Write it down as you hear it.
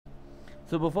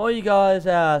So before you guys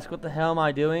ask, what the hell am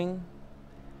I doing?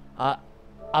 I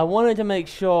I wanted to make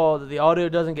sure that the audio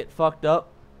doesn't get fucked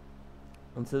up,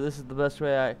 and so this is the best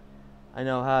way I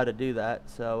know how to do that.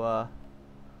 So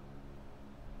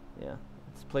yeah,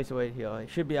 let's place it right here. It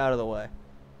should be out of the way.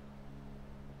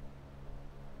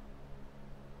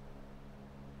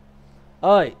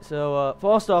 Alright, so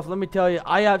first off, let me tell you,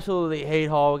 I absolutely hate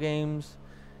horror games.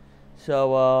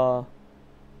 So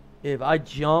if I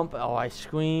jump or I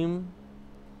scream,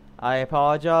 I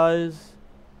apologize.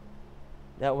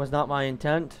 That was not my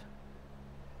intent.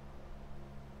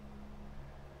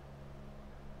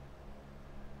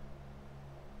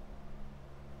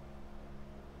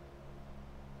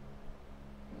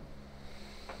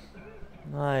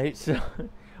 Alright, so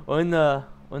we're in the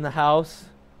house.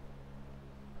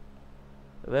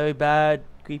 A very bad,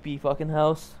 creepy fucking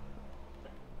house.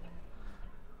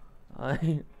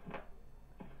 Alright.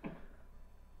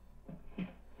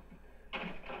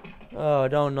 Oh,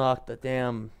 don't knock the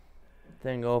damn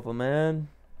thing over, man.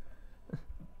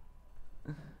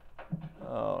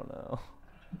 Oh no.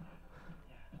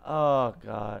 Oh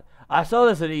god. I saw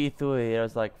this at E3. I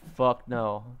was like, fuck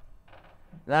no.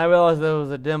 And I realized there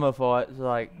was a demo for it. It's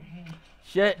like,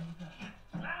 shit.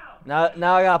 Now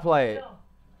I gotta play it.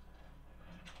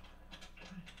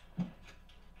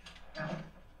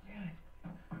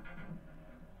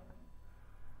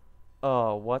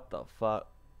 Oh, what the fuck?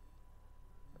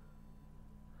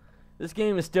 This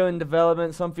game is still in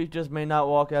development. Some features may not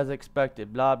work as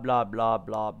expected. Blah, blah, blah,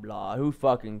 blah, blah. Who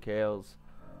fucking cares?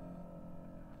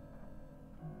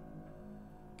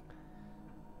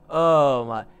 Oh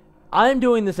my. I'm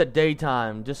doing this at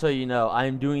daytime, just so you know.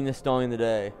 I'm doing this during the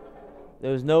day.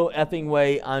 There's no effing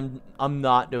way I'm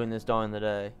not doing this during the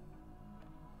day.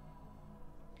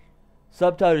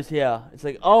 Subtitles here. It's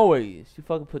like always. You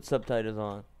fucking put subtitles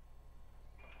on.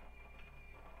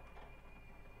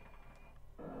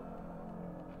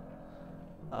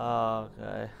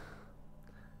 Okay.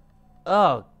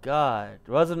 Oh god.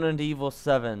 Resident Evil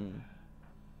 7.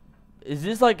 Is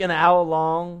this like an hour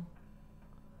long?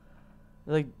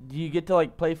 Like, do you get to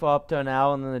like play for up to an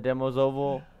hour and then the demo's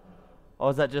over? Or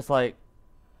is that just like,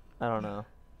 I don't know.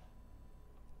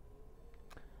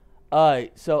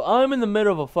 Alright, so I'm in the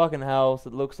middle of a fucking house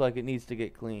that looks like it needs to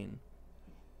get clean.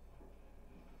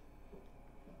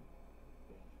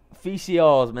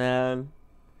 VCRs, man.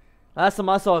 Last time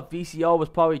I saw a VCR was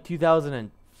probably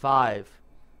 2005.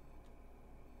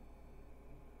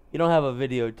 You don't have a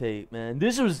videotape, man.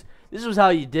 This was how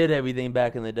you did everything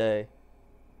back in the day.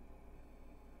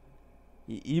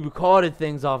 You recorded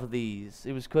things off of these.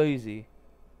 It was crazy.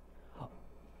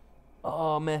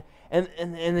 Oh man, and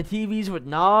the TVs with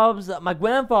knobs. My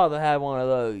grandfather had one of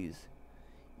those.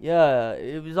 Yeah,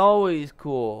 it was always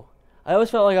cool. I always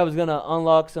felt like I was gonna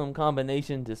unlock some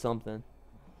combination to something.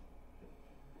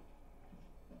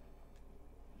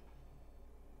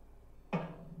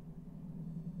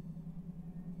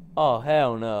 Oh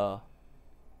hell no.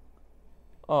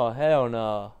 Oh hell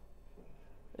no.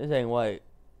 This ain't white.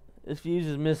 This fuse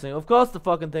is missing. Of course the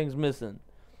fucking thing's missing.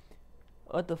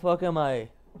 What the fuck am I?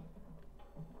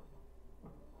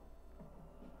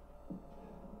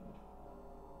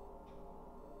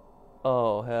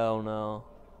 Oh hell no.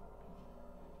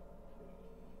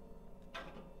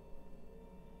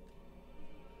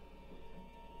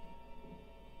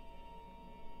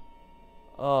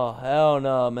 Oh hell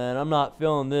no, man. I'm not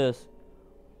feeling this.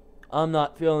 I'm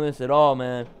not feeling this at all,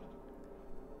 man.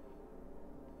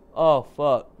 Oh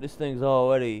fuck. This thing's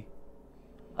already...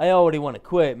 I already want to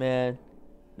quit, man.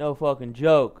 No fucking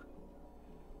joke.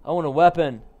 I want a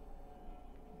weapon.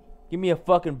 Give me a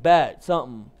fucking bat.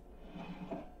 Something.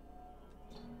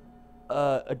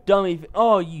 A dummy...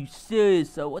 Oh, you serious?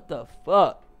 So what the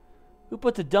fuck? Who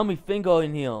puts a dummy finger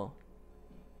in here?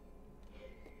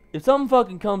 If something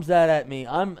fucking comes out at me,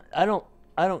 I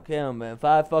don't care, man.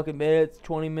 5 fucking minutes,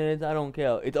 20 minutes, I don't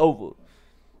care. It's over.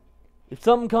 If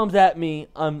something comes at me,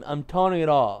 I'm turning it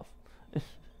off.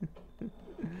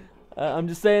 I'm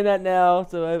just saying that now.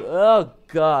 So oh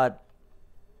god.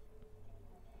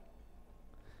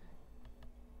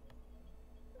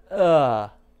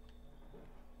 Oh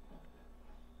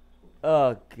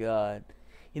god.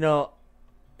 You know.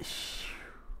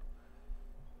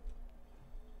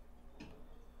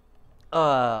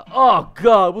 Oh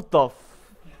god, what the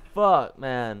fuck,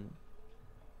 man?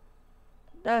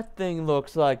 That thing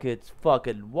looks like it's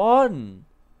fucking one.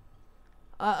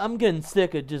 I'm getting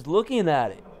sick of just looking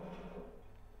at it.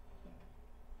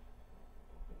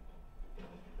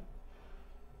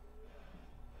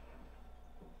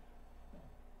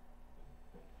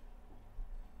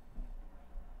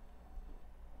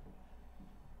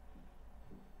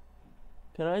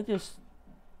 Can I just...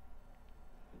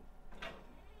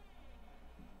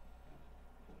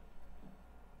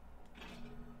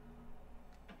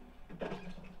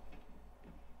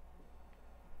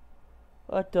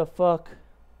 What the fuck?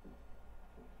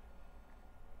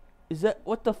 Is that...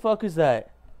 What the fuck is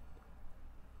that?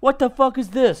 What the fuck is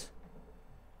this?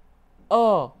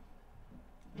 Oh.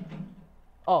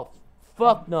 Oh,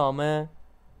 fuck no, man.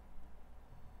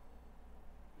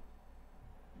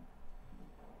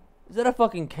 Is that a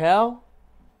fucking cow?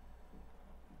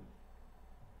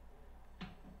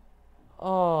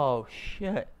 Oh,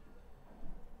 shit.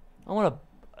 I want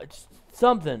to...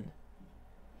 something.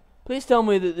 Please tell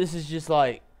me that this is just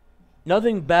like...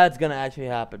 Nothing bad's gonna actually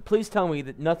happen. Please tell me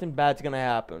that nothing bad's gonna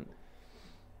happen.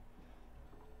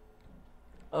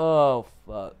 Oh,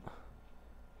 fuck.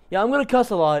 Yeah, I'm gonna cuss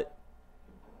a lot.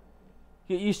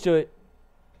 Get used to it.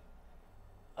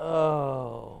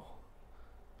 Oh.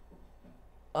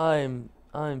 I'm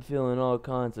feeling all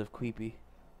kinds of creepy.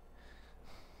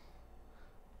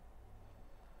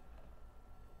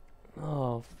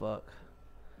 Oh, fuck.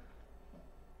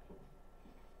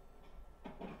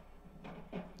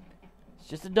 It's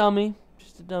just a dummy.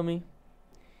 Just a dummy.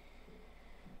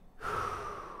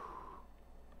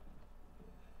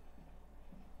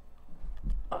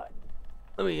 Alright.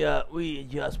 Let me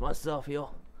readjust myself here.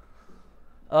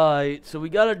 Alright, so we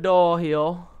got a door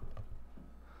here.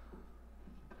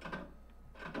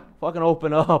 Fucking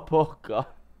open up, oh god.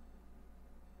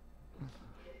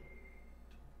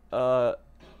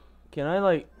 Can I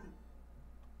like...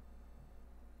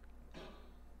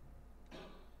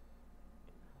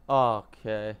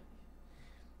 Okay.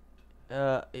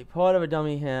 A part of a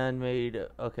dummy hand made...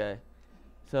 Okay.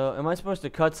 So, am I supposed to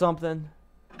cut something?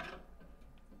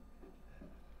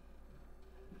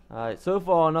 Alright, so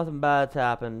far nothing bad's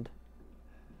happened.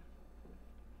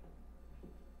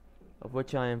 Of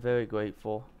which I am very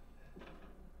grateful.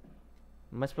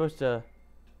 Am I supposed to...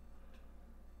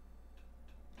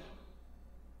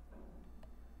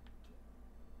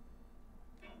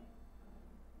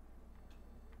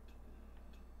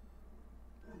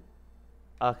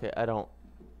 Okay, I don't...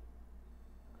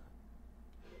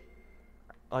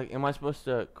 Like, am I supposed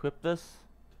to equip this?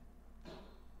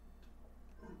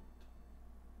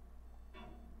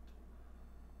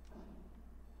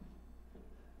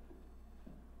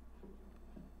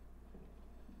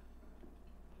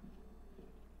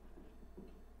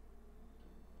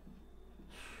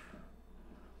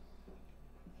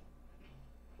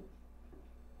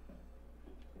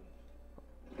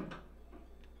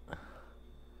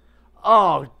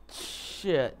 Oh,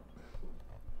 shit.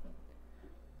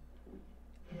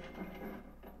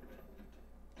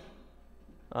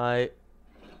 Alright.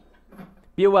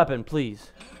 Be a weapon,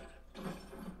 please.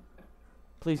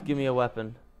 Please give me a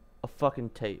weapon. A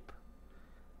fucking tape.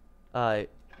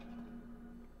 Alright.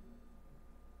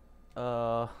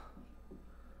 I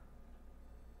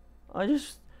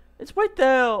just... It's right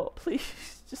there.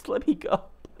 Please, just let me go,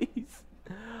 please.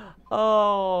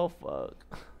 Oh, fuck.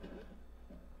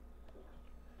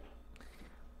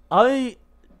 I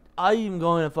am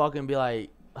going to fucking be like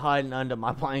hiding under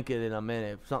my blanket in a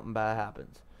minute if something bad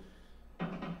happens.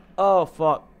 Oh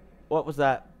fuck. What was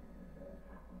that?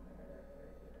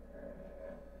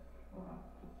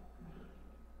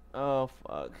 Oh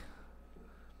fuck.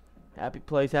 Happy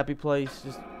place, happy place.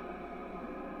 Just...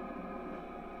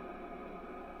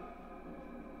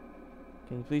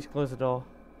 Can you please close the door?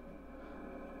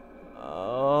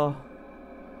 Oh.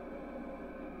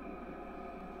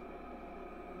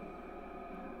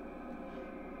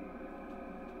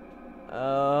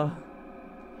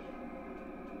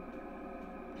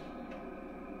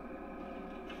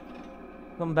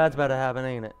 Something bad's about to happen,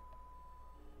 ain't it?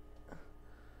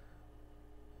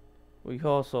 We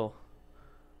also...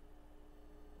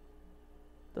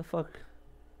 The fuck?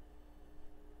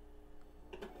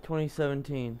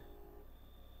 2017.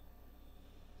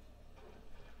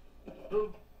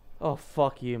 Who? Oh,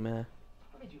 fuck you, man.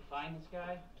 Where did you find this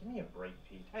guy? Give me a break,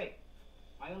 Pete. Hey,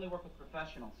 I only work with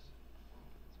professionals.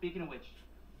 Speaking of which,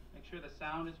 make sure the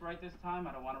sound is right this time.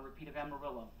 I don't want a repeat of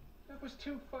Amarillo. That was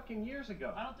 2 fucking years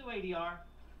ago. I don't do ADR.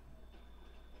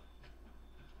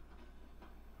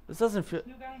 This doesn't feel... This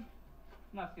new guy? I'm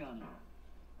not feeling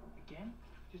it. Again?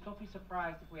 Just don't be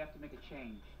surprised if we have to make a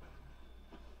change.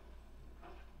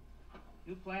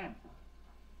 New plan.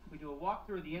 We do a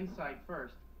walkthrough of the inside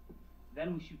first,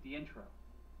 then we shoot the intro.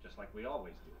 Just like we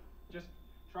always do. Just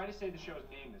try to say the show's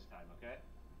name this time, okay?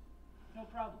 No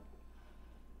problem.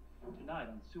 Tonight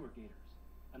on Sewer Gators,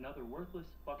 another worthless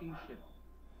fucking shithole.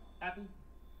 Happy?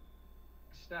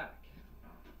 Ecstatic.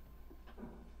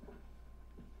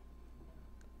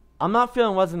 I'm not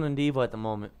feeling Resident Evil at the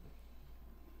moment.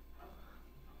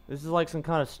 This is like some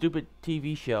kind of stupid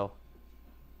TV show.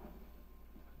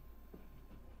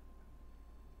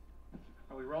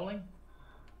 Are we rolling?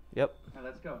 Yep. Now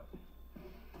let's go.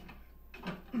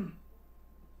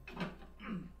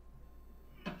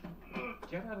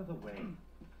 Get out of the way.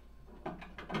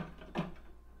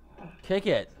 Kick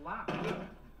it. It's locked.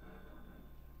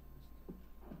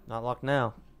 Not locked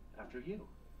now. After you.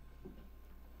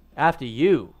 After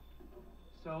you.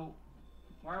 So,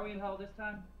 why are we in hell this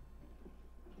time?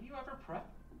 Do you ever prep?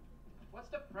 What's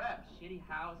the prep? Shitty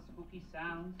house, spooky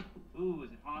sounds? Ooh,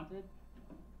 is it haunted?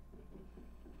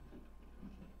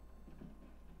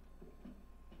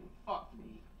 Fuck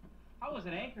me. I was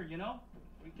an anchor, you know?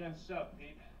 Weekend sub,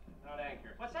 Pete. Not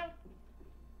anchor. What's that?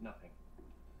 Nothing.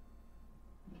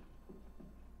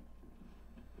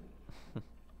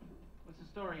 What's the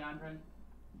story, Andre?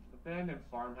 Abandoned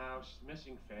farmhouse,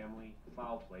 missing family,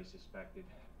 foul play suspected.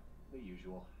 The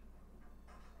usual.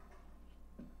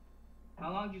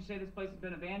 How long did you say this place has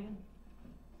been abandoned?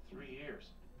 3 years.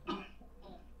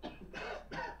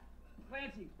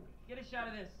 Clancy, get a shot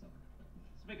of this.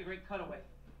 Let's make a great cutaway.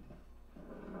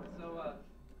 So,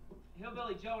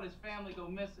 Hillbilly Joe and his family go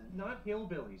missing. Not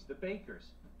hillbillies, the Bakers.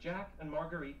 Jack and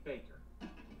Marguerite Baker. And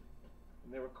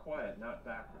they were quiet, not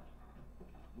backward.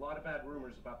 A lot of bad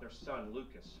rumors about their son,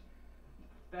 Lucas.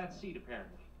 Bad seed,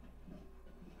 apparently.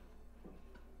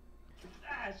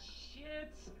 Ah,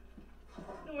 shit.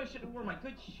 No, I should have worn my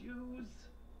good shoes.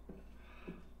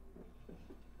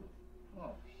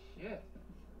 Oh, shit.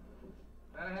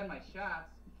 Glad I had my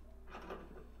shots.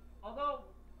 Although,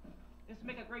 this would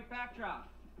make a great backdrop.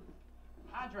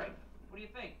 Andre, what do you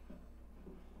think?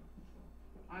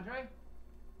 Andre?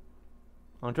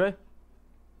 Andre?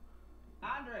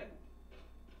 Andre!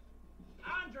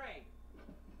 Andre!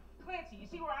 Clancy, you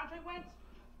see where Andre went?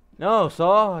 No,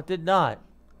 Saul, I did not.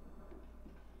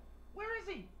 Where is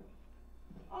he?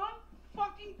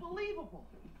 Unfucking believable.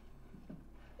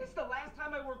 This is the last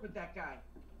time I work with that guy.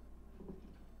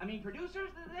 I mean, producers,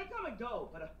 they come and go,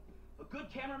 but a good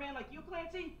cameraman like you,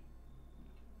 Clancy,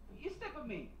 you stick with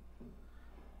me.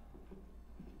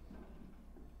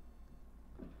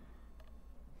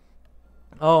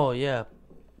 Oh, yeah.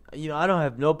 You know, I don't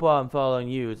have no problem following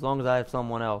you as long as I have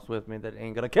someone else with me that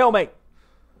ain't gonna kill me.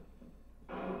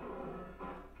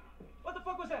 What the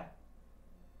fuck was that?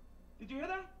 Did you hear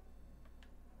that?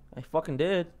 I fucking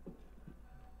did.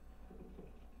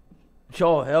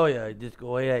 Sure, hell yeah, just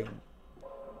go ahead.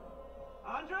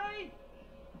 Andre?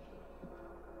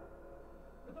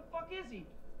 Where the fuck is he?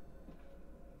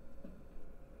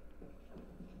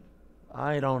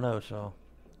 I don't know, so.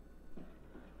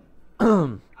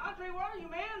 Andre, where are you,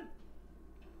 man?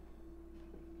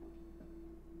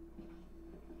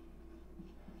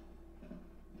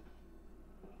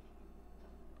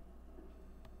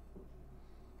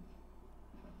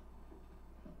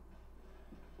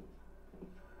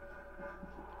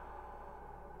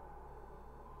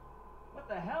 What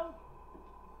the hell?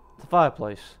 It's a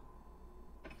fireplace.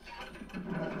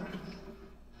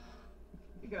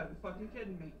 You gotta be fucking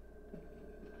kidding me.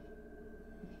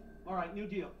 All right, new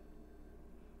deal.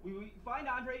 We find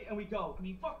Andre and we go. I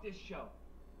mean, fuck this show.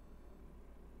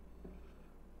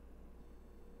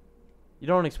 You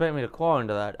don't expect me to claw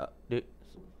into that, do?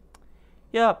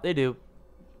 Yeah, they do.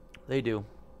 They do.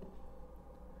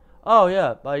 Oh,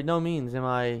 yeah, by no means am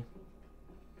I...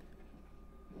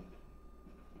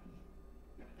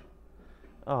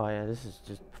 Oh, yeah, this is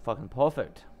just fucking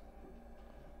perfect.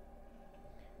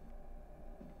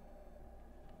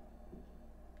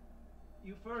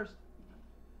 You first.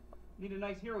 Need a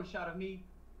nice hero shot of me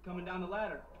coming down the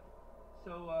ladder.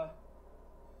 So,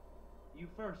 you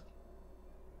first.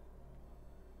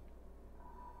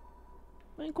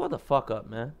 Man, grow the fuck up,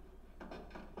 man.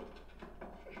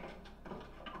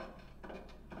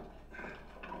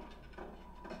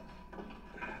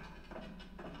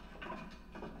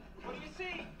 What do you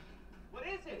see? What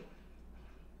is it?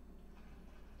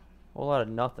 Whole lot of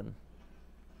nothing.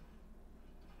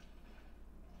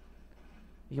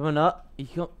 You coming up?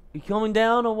 You coming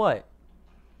down or what?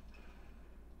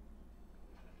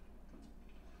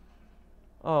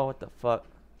 Oh, what the fuck?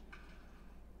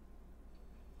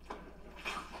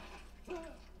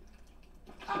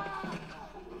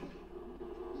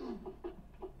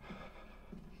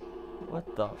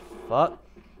 What the fuck?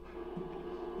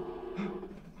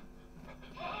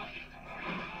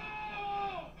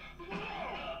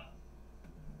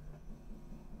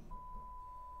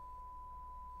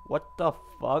 What the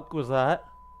fuck was that?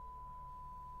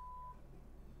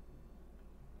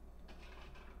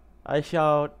 I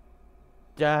shall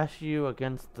dash you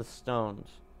against the stones.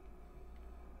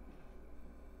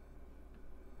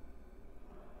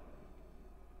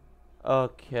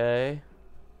 Okay.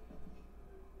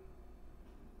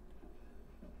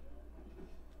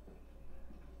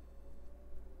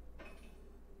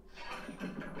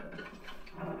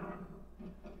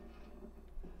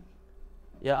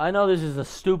 Yeah, I know this is a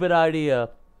stupid idea.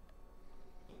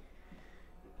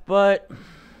 But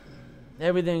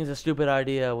everything's a stupid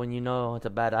idea when you know it's a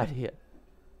bad idea.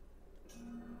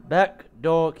 Back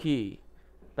door key.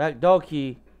 Back door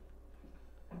key.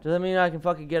 Does that mean I can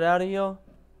fucking get out of here?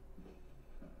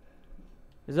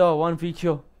 Is there one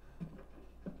feature?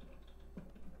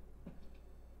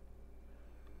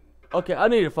 Okay, I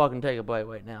need to fucking take a break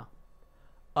right now.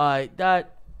 Alright,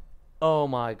 that... Oh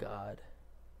my god.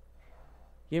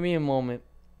 Give me a moment.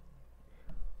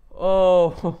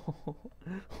 Oh.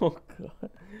 Oh god.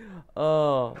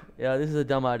 Oh, yeah, this is a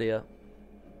dumb idea.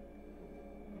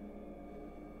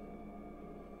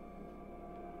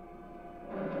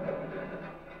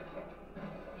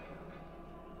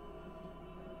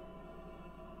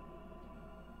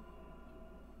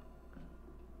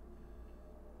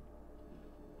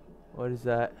 What is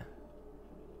that?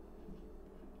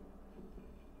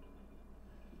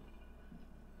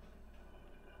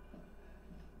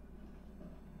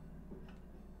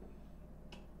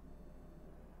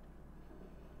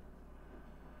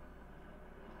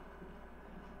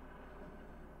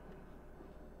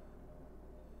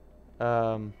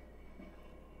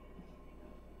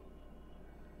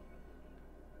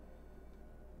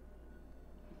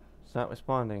 It's not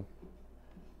responding.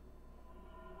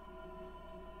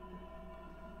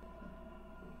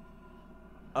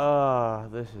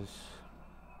 This is...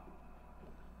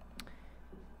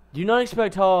 Do not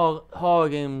expect horror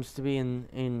games to be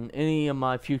in any of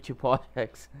my future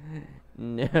projects.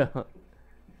 No.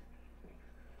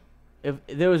 If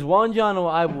there was one genre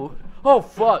I would... Oh,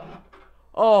 fuck!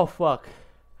 Oh, fuck.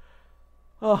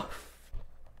 Oh.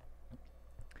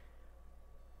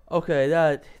 Okay,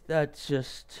 that's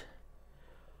just...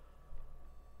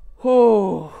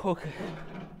 Oh, okay.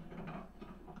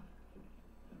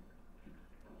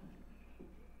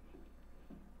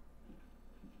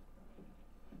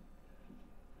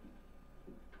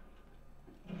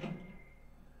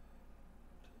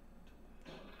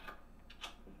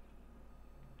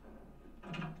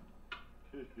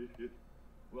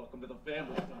 Welcome to the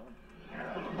family, son.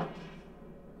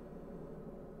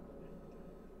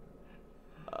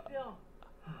 Bill.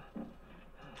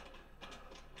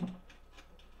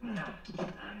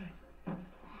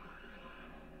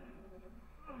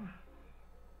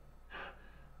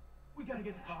 We gotta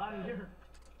get the hell out of here.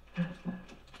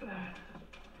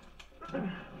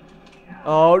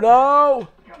 Oh no!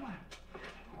 Come on.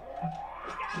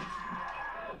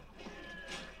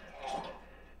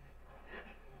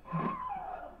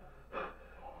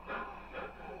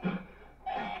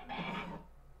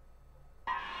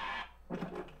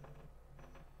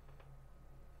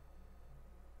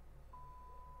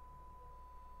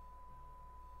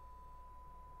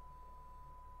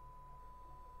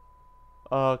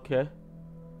 Okay.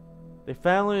 The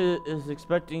family is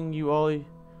expecting you all.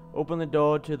 Open the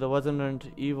door to the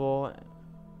Resident Evil.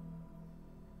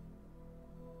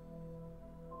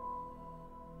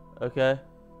 Okay.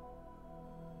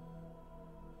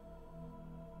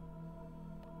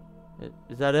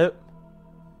 Is that it?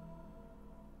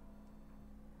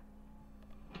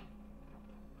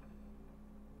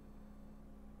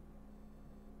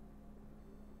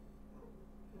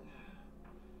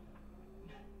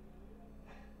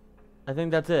 I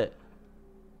think that's it.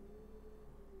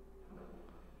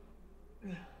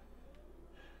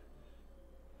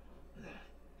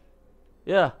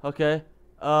 Yeah, okay.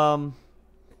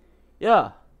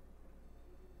 Yeah.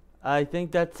 I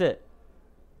think that's it.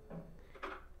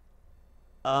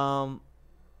 I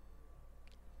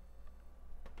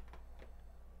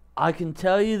can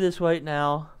tell you this right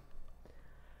now.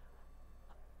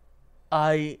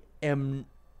 I am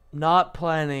not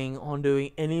planning on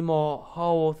doing any more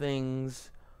horror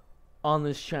things on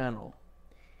this channel.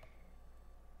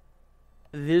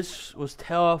 This was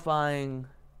terrifying.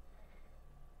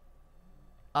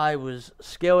 I was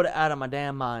scared out of my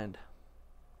damn mind.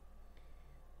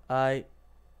 I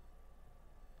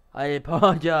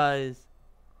apologize.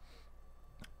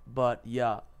 But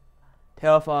yeah,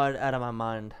 terrified out of my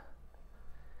mind.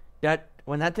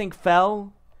 When that thing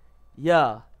fell,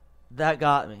 yeah, that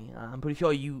got me. I'm pretty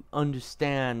sure you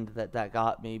understand that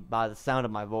got me by the sound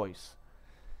of my voice.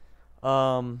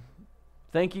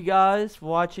 Thank you guys for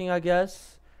watching, I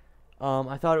guess.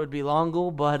 I thought it would be longer,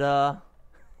 but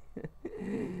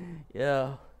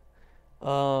yeah.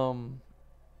 I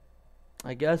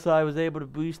guess I was able to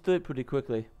breeze through it pretty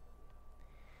quickly.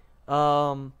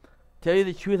 Tell you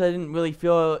the truth, I didn't really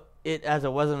feel it as a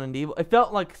Resident Evil. It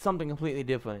felt like something completely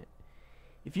different.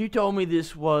 If you told me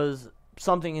this was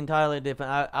something entirely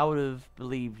different, I would have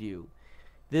believed you.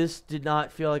 This did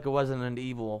not feel like a Resident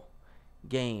Evil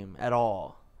game at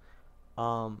all.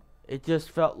 It just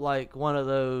felt like one of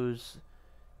those,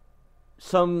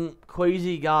 some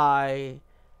crazy guy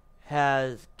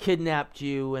has kidnapped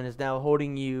you and is now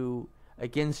holding you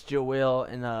against your will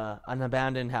in an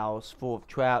abandoned house full of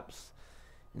traps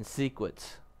and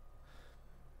secrets.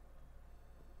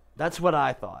 That's what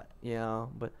I thought, you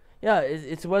know. But yeah,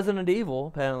 it's Resident Evil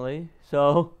apparently.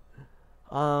 So,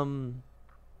 I'm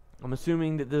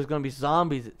assuming that there's gonna be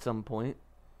zombies at some point.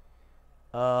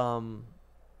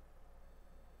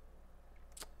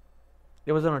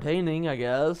 It was entertaining, I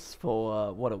guess,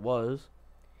 for what it was.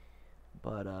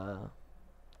 But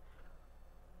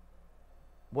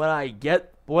would I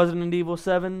get Resident Evil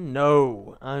 7?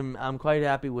 No. I'm quite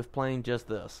happy with playing just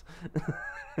this.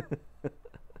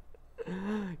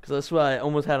 Because that's why I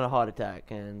almost had a heart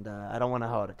attack, and I don't want a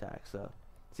heart attack. So,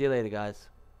 see you later, guys.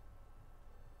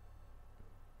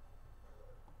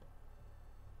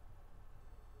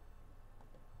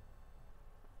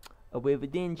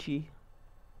 Arrivederci.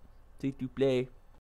 Free to play.